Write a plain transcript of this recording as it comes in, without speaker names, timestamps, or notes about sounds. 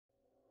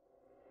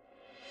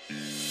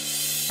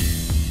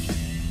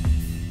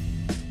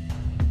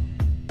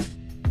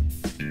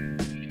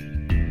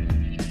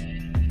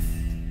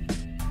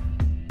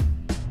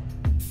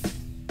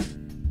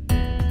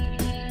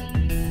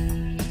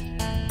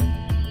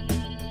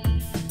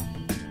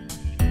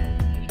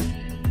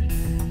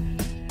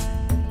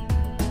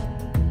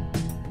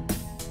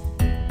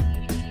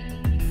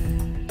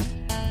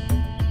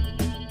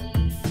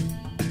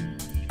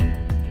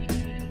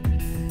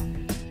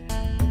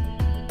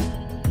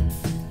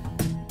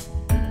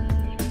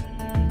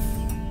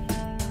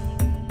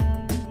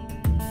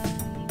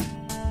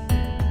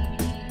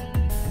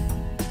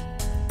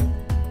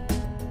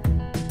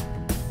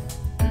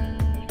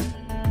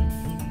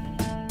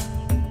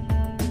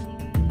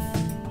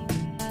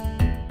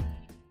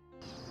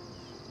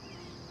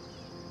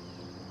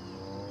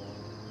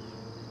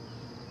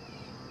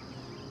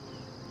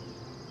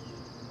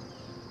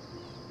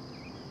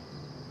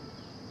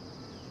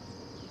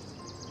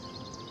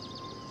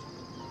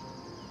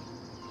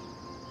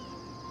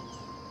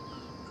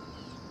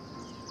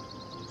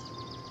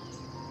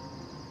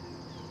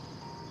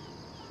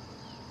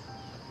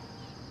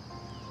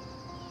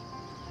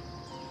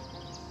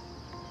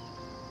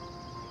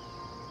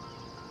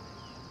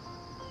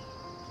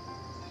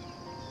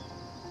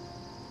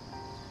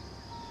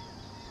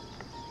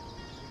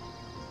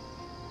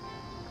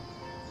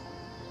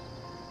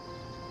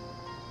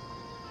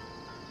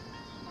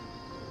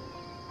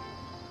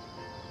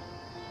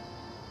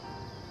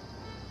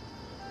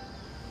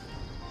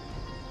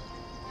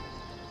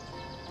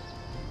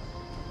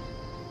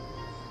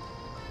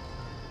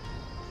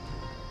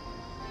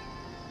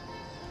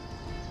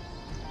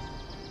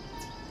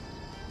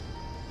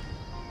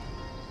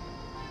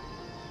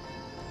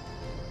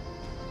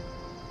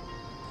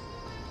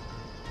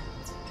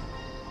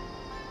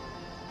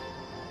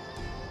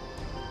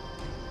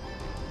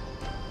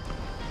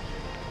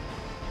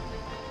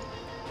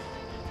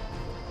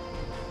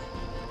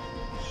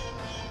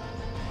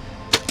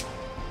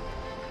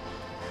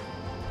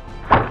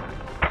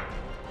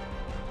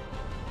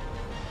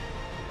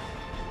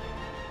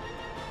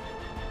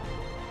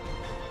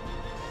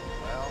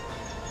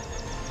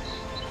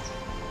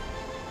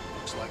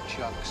looks like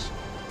Chuck's.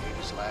 Ate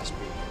his last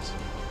beans.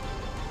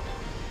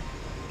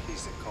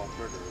 He's the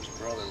culprit, or his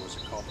brother was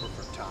the culprit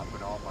for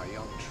topping all my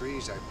young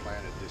trees I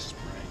planted this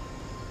spring.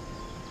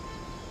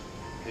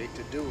 Hate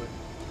to do it.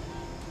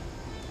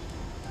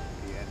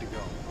 He had to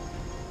go.